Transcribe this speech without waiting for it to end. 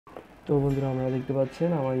তো বন্ধুরা আপনারা দেখতে পাচ্ছেন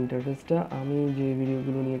আমার ইন্টারফেসটা। আমি যে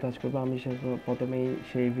ভিডিওগুলো নিয়ে কাজ করব আমি প্রথমেই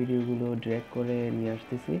সেই ভিডিওগুলো ড্র্যাগ করে নিয়ে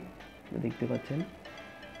আসতেছি, দেখতে পাচ্ছেন।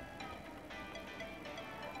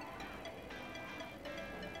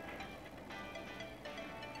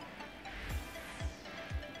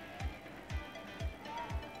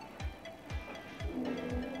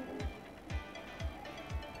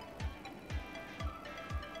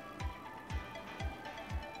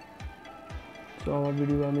 তো আমার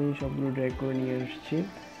ভিডিও আমি সবগুলো ড্র্যাগ করে নিয়ে আসছি।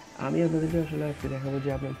 আমি আপনাদেরকে আসলে আজকে দেখাবো যে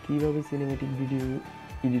আপনারা কীভাবে সিনেমেটিক ভিডিও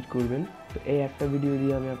এডিট করবেন। তো এই একটা ভিডিও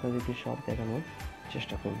দিয়ে আমি আপনাদেরকে সব দেখানোর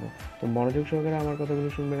চেষ্টা করব। তো মনোযোগ সহকারে আমার কথাগুলো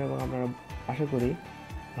শুনবেন এবং আপনারা আশা করি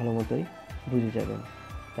ভালো মতোই বুঝে যাবেন।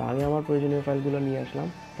 তো আমি আমার প্রয়োজনীয় ফাইলগুলো নিয়ে আসলাম।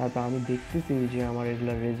 তারপর আমি দেখতেছি যে আমার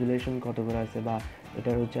এগুলোর রেজুলেশন কত করে আছে বা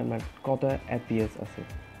এটার হচ্ছে আমার কত এফপিএস আছে,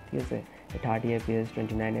 ঠিক আছে, 30 এফপিএস,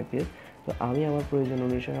 29 এফপিএস। তো আমি আমার প্রয়োজন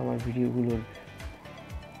অনুসারে আমার ভিডিওগুলোর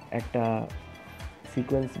একটা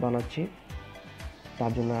সিকোয়েন্স বানাচ্ছি।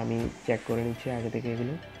 তার জন্য আমি চেক করে নিচ্ছি আগে থেকে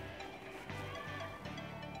এগুলো।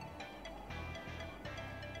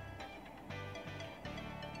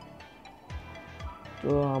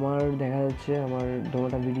 তো আমার দেখা যাচ্ছে আমার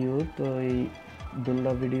দুটোটা ভিডিও, তো এই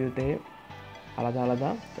দুটোটা ভিডিওতে আলাদা আলাদা।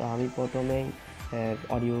 তো আমি প্রথমেই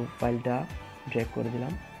অডিও ফাইলটা ড্র্যাগ করে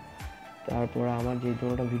দিলাম। তারপর আমার যে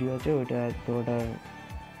দুটোটা ভিডিও আছে ওইটা দুটোটার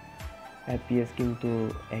এফপিএস কিন্তু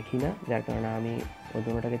একই না, যার কারণে আমি ওই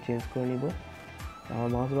দুটোটাকে চেঞ্জ করে নিব। আমার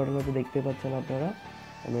মাউস বাটনটা দেখতে পাচ্ছেন আপনারা।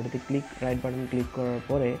 আমি ওটাতে রাইট বাটন ক্লিক করার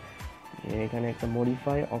পরে এখানে একটা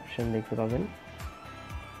মডিফাই অপশন দেখতে পাবেন।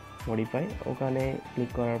 মডিফাই ওখানে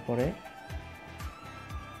ক্লিক করার পরে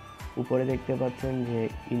উপরে দেখতে পাচ্ছেন যে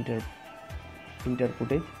ইন্টার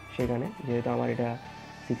ফুটেজ, সেখানে যেহেতু আমার এটা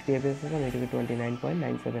 60 এফপিএস আছে আমি এটাকে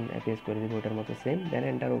 29.97 এফপিএস করে দিব, ওটার মতো সেম। দেন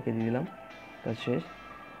এন্টার ওকে দিয়ে দিলাম, কাজ শেষ।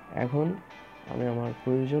 এখন আমি আমার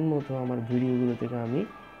প্রয়োজন মতো আমার ভিডিওগুলো থেকে আমি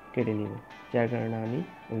কেটে নিব, যার কারণে আমি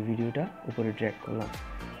ওই ভিডিওটা উপরে ড্র্যাগ করলাম।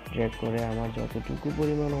 ড্র্যাগ করে আমার যতটুকু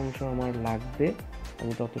পরিমাণ অংশ আমার লাগবে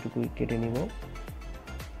আমি ততটুকুই কেটে নিব।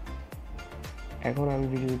 এখন আমি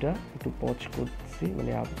ভিডিওটা একটু পজ করছি,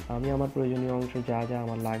 মানে আমি আমার প্রয়োজনীয় অংশ যা যা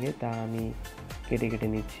আমার লাগে তা আমি কেটে কেটে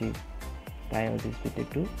নিচ্ছি, তাই হয়তো স্পিডটা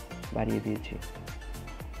একটু বাড়িয়ে দিয়েছি।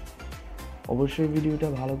 অবশ্যই ভিডিওটা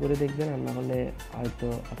ভালো করে দেখবেন, আর না হলে হয়তো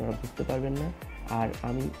আপনারা বুঝতে পারবেন না। আর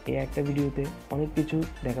আমি এই একটা ভিডিওতে অনেক কিছু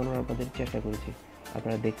দেখানোর আপনাদের চেষ্টা করেছি,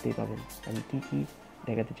 আপনারা দেখতেই পাবেন আমি কি কি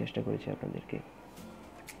দেখাতে চেষ্টা করেছি আপনাদেরকে।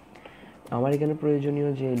 আমার এখানে প্রয়োজনীয়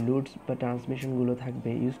যে লুডস বা ট্রান্সমিশনগুলো থাকবে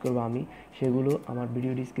ইউজ করব আমি, সেগুলো আমার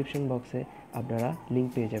ভিডিও ডিসক্রিপশন বক্সে আপনারা লিঙ্ক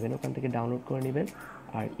পেয়ে যাবেন, ওখান থেকে ডাউনলোড করে নেবেন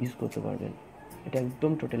আর ইউজ করতে পারবেন। এটা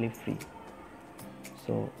একদম টোটালি ফ্রি।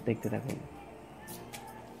 সো দেখতে থাকুন।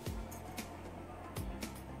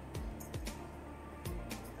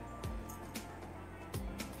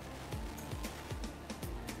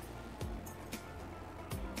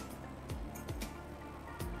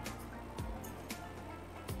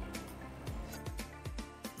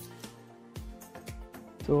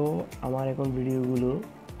 তো আমার এখন ভিডিওগুলো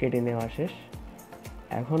কেটে নেওয়া শেষ।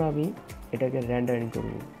 এখন আমি এটাকে রেন্ডারিং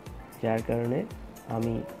করব, যার কারণে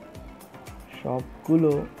আমি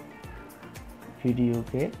সবগুলো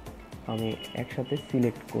ভিডিওকে আমি একসাথে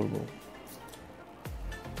সিলেক্ট করব।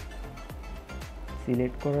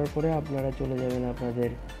 সিলেক্ট করার পরে আপনারা চলে যাবেন আপনাদের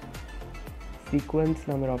সিকোয়েন্স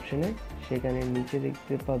নামের অপশনে, সেখানে নিচে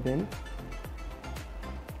দেখতে পাবেন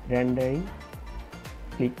রেন্ডারিং,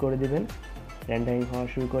 ক্লিক করে দেবেন। রেন্ডারিং হওয়া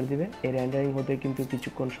শুরু করে দিবে। এই রেন্ডারিং হতে কিন্তু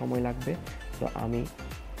কিছুক্ষণ সময় লাগবে। তো আমি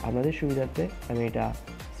আপনাদের সুবিধার্থে আমি এটা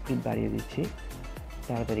স্পিড বাড়িয়ে দিচ্ছি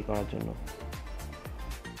তাড়াতাড়ি করার জন্য।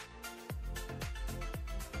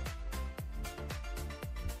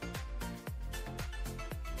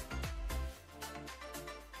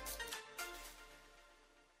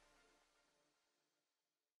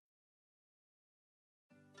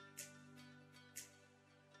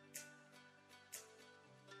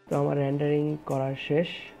 তো আমার রেন্ডারিং করার শেষ।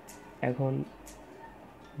 এখন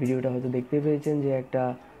ভিডিওটা হয়তো দেখতে পেয়েছেন যে একটা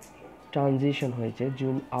ট্রানজিশন হয়েছে,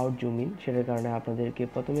 জুম আউট জুম ইন। সেটার কারণে আপনাদেরকে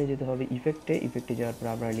প্রথমে যেতে হবে ইফেক্টে যাওয়ার পর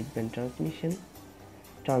আপনারা লিখবেন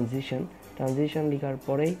ট্রানজিশন লেখার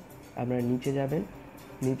পরেই আপনারা নিচে যাবেন।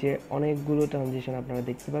 নিচে অনেকগুলো ট্রানজিশন আপনারা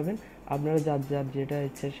দেখতে পাবেন, আপনারা যার যার যেটা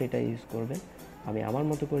ইচ্ছে সেটা ইউজ করবেন। আমি আমার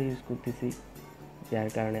মতো করে ইউজ করতেছি, যার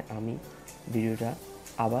কারণে আমি ভিডিওটা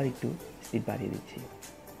আবার একটু স্পিড বাড়িয়ে দিচ্ছি।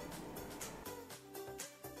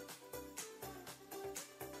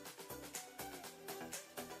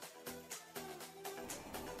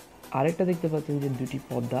 আরেকটা দেখতে পাচ্ছেন যে দুটি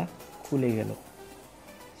পর্দা খুলে গেল।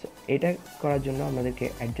 সো এটা করার জন্য আপনাদেরকে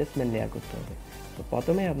অ্যাডজাস্টমেন্ট লেয়ার করতে হবে। তো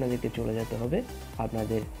প্রথমে আপনাদেরকে চলে যেতে হবে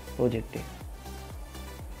আপনাদের প্রজেক্টে।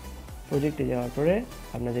 প্রজেক্টে যাওয়ার পরে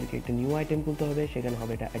আপনাদেরকে একটা নিউ আইটেম খুলতে হবে, সেখানে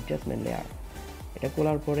হবে এটা অ্যাডজাস্টমেন্ট লেয়ার। এটা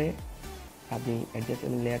খোলার পরে আপনি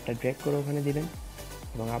অ্যাডজাস্টমেন্ট লেয়ারটা ড্র্যাগ করে ওখানে দিবেন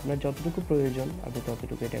এবং আপনার যতটুকু প্রয়োজন আপনি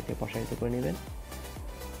ততটুকু এটাকে প্রসারিত করে নেবেন।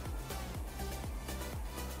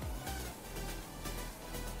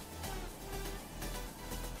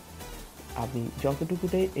 আপনি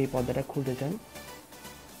যতটুকুতে এই পর্দাটা খুলতে চান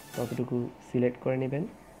ততটুকু সিলেক্ট করে নেবেন।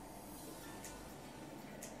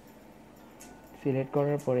 সিলেক্ট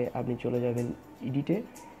করার পরে আপনি চলে যাবেন এডিটে।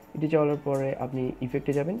 এডিটে যাওয়ার পরে আপনি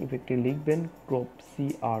ইফেক্টে যাবেন, ইফেক্টে লিখবেন ক্রপ,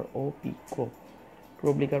 CROP, ক্রপ।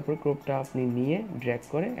 ক্রপ লেখার পর ক্রপটা আপনি নিয়ে ড্র্যাগ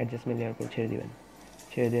করে অ্যাডজাস্টমেন্ট লেয়ার করে ছেড়ে দেবেন।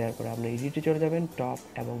 ছেড়ে দেওয়ার পরে আপনি এডিটে চলে যাবেন, টপ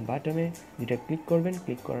এবং বাটমে দুটা ক্লিক করবেন।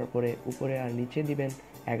 ক্লিক করার পরে উপরে আর নিচে দিবেন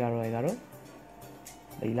 11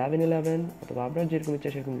 11 অথবা আপনার যেরকম ইচ্ছা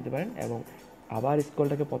সেরকম দিতে পারেন এবং আবার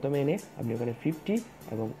স্ক্রলটাকে প্রথমে এনে আপনি ওখানে 50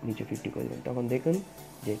 এবং নিচে 50 করে দেবেন। তখন দেখুন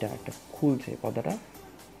যে এটা একটা খুলছে, পর্দাটা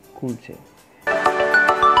খুলছে।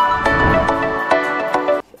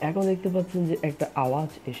 এখন দেখতে পাচ্ছেন যে একটা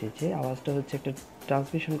আওয়াজ এসেছে। আওয়াজটা হচ্ছে একটা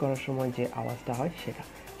ট্রান্সমিশন করার সময় যে আওয়াজটা হয়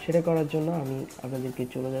সেটা করার জন্য আমি আপনাদেরকে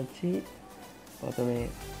চলে যাচ্ছি প্রথমে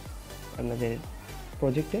আপনাদের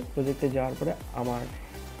প্রজেক্টে যাওয়ার পরে আমার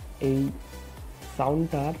এই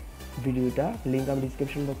সাউন্ডটার ভিডিওটা লিঙ্ক আমি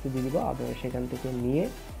ডিসক্রিপশন বক্সে দিয়ে দিব, আপনারা সেখান থেকে নিয়ে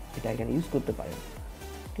এটা এখানে ইউজ করতে পারেন।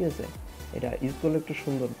 ঠিক আছে, এটা ইউজ করলে একটু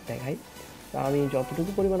সুন্দর দেখায়। তা আমি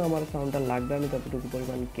যতটুকু পরিমাণ আমার সাউন্ডটা লাগবে আমি ততটুকু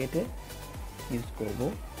পরিমাণ কেটে ইউজ করব।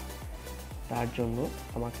 তার জন্য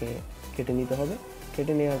আমাকে কেটে নিতে হবে।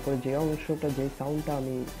 কেটে নেওয়ার পরে যে অংশটা, যে সাউন্ডটা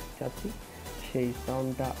আমি চাচ্ছি সেই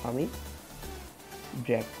সাউন্ডটা আমি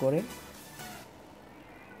ড্র্যাগ করে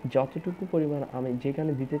যতটুকু পরিমাণ আমি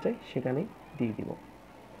যেখানে দিতে চাই সেখানে দিয়ে দিব।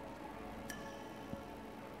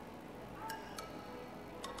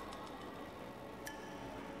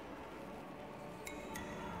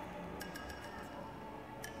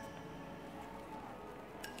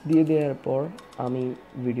 দিয়ে দেওয়ার পর আমি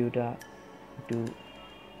ভিডিওটা একটু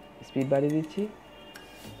স্পিড বাড়িয়ে দিচ্ছি।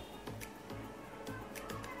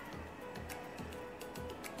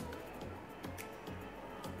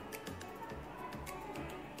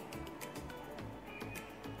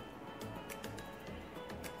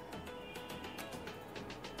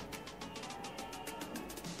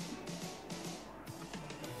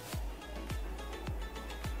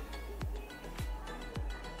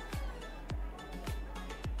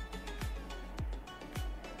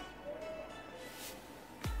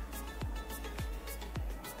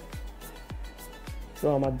 তো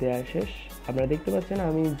আমার দেয়া শেষ। আপনারা দেখতে পাচ্ছেন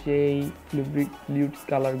আমি যেই ফ্লুইডস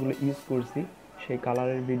কালারগুলো ইউজ করছি সেই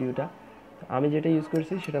কালারের ভিডিওটা আমি যেটা ইউজ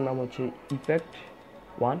করছি সেটার নাম হচ্ছে ইফেক্ট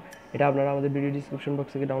 1। এটা আপনারা আমাদের ভিডিও ডিসক্রিপশন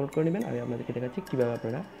বক্স থেকে ডাউনলোড করে নেবেন। আমি আপনাদেরকে দেখাচ্ছি কীভাবে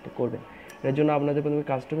আপনারা এটা করবেন। এর জন্য আপনাদের প্রথমে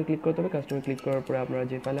কাস্টমে ক্লিক করতে হবে। কাস্টমে ক্লিক করার পরে আপনারা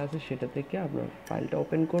যে ফাইল আছে সেটা থেকে আপনার ফাইলটা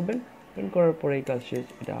ওপেন করবেন। ওপেন করার পরে এই কাজ শেষ,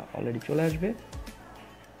 এটা অলরেডি চলে আসবে।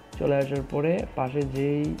 চলে আসার পরে পাশে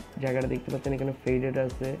যেই জায়গাটা দেখতে পাচ্ছেন এখানে ফেডেড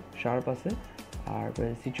আছে, শার্প আছে আর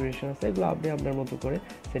সিচুয়েশন আছে, এগুলো আপনি আপনার মতো করে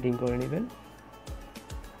সেটিং করে নেবেন।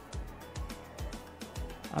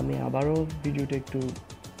 আমি আবারও ভিডিওটা একটু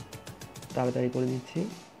তাড়াতাড়ি করে দিচ্ছি।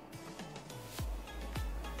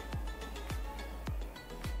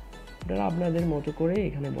 আপনারা আপনাদের মতো করে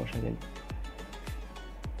এখানে বসাবেন।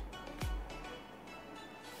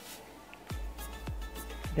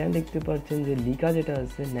 দেন দেখতে পাচ্ছেন যে লিকা যেটা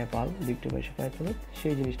আছে নেপাল ভিক্টোরিয়া ফায়ার,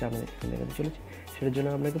 সেই জিনিসটা আপনাদের এখানে দেখাতে চলেছে। সেটার জন্য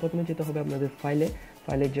আপনাকে প্রথমে যেতে হবে আপনাদের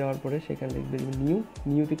ফাইলে যাওয়ার পরে সেখানে দেখবেন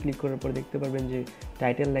নিউতে ক্লিক করার পরে দেখতে পারবেন যে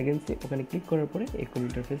টাইটেল লেগেন্সি, ওখানে ক্লিক করার পরে এরকম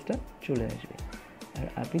ইন্টারফেসটা চলে আসবে আর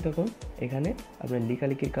আপনি তখন এখানে আপনার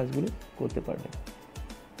লেখালেখির কাজগুলো করতে পারবেন।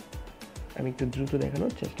 আমি একটু দ্রুত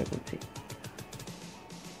দেখানোর চেষ্টা করছি।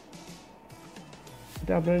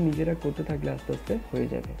 এটা আপনারা নিজেরা করতে থাকলে আস্তে আস্তে হয়ে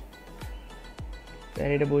যাবে।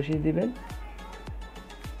 দেন এটা বসিয়ে দিবেন,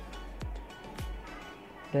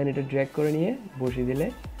 দেন এটা ড্র্যাগ করে নিয়ে বসিয়ে দিলে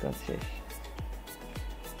কাজ শেষ।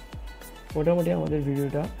 মোটামুটি আমাদের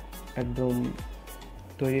ভিডিওটা একদম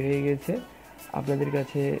তৈরি হয়ে গেছে। আপনাদের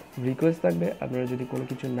কাছে রিকোয়েস্ট থাকবে, আপনারা যদি কোনো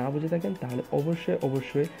কিছু না বুঝে থাকেন তাহলে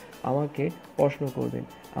অবশ্যই আমাকে প্রশ্ন করবেন।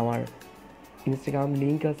 আমার ইনস্টাগ্রাম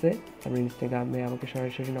লিঙ্ক আছে, আপনি ইনস্টাগ্রামে আমাকে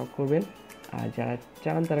সরাসরি নক করবেন। আর যারা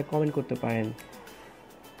চান তারা কমেন্ট করতে পারেন।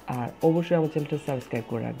 আর অবশ্যই আমার চ্যানেলটা সাবস্ক্রাইব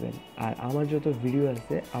করে রাখবেন। আর আমার যত ভিডিও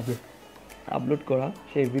আছে আপলোড করা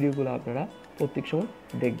সেই ভিডিওগুলো আপনারা প্রত্যেক সময়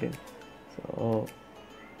দেখবেন। সো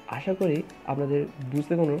আশা করি আপনাদের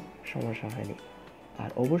বুঝতে কোনো সমস্যা হয়নি। আর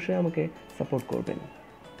অবশ্যই আমাকে সাপোর্ট করবেন।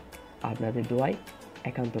 আপনাদের দোয়াই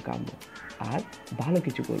একান্ত কাম্য। আর ভালো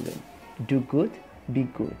কিছু করবেন। Do good, be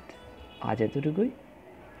good. আজ এতটুকুই।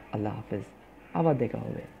 আল্লাহ হাফেজ। আবার দেখা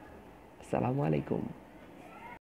হবে। আসসালামু আলাইকুম।